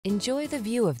Enjoy the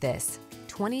view of this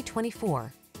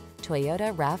 2024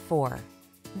 Toyota RAV4.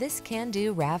 This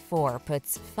can-do RAV4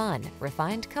 puts fun,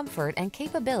 refined comfort, and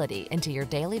capability into your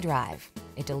daily drive.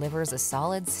 It delivers a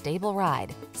solid, stable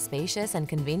ride, spacious and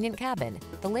convenient cabin,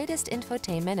 the latest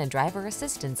infotainment and driver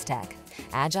assistance tech,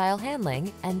 agile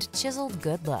handling, and chiseled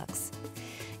good looks.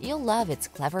 You'll love its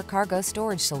clever cargo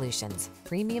storage solutions,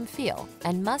 premium feel,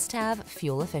 and must-have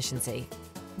fuel efficiency.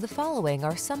 The following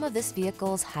are some of this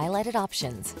vehicle's highlighted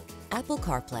options: Apple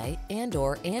CarPlay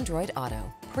and/or Android Auto,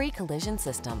 pre-collision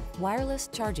system, wireless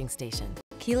charging station,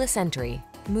 keyless entry,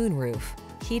 moonroof,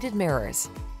 heated mirrors,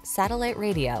 satellite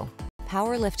radio,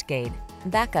 power liftgate,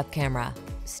 backup camera,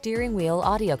 steering wheel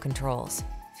audio controls.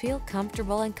 Feel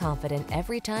comfortable and confident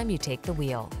every time you take the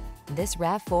wheel. This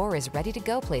RAV4 is ready to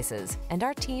go places, and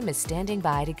our team is standing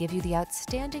by to give you the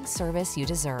outstanding service you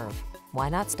deserve. Why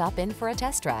not stop in for a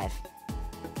test drive?